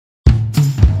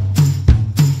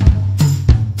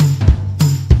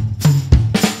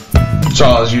So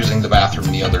I was using the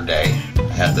bathroom the other day. I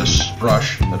had this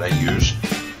brush that I use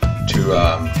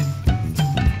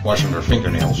to wash under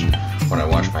fingernails when I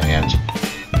wash my hands.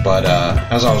 But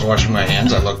as I was washing my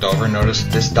hands, I looked over and noticed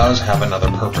this does have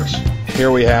another purpose. Here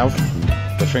we have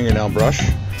the fingernail brush.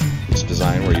 It's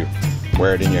designed where you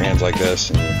wear it in your hands like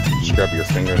this and you scrub your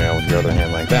fingernail with your other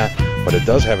hand like that. But it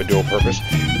does have a dual purpose.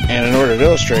 And in order to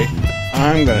illustrate,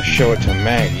 I'm going to show it to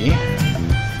Maggie. You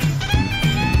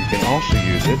can also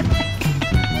use it.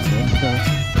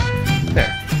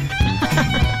 There.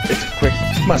 It's a quick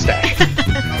mustache.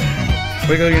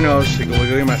 Wiggle your nose, wiggle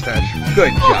your mustache.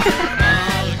 Good job.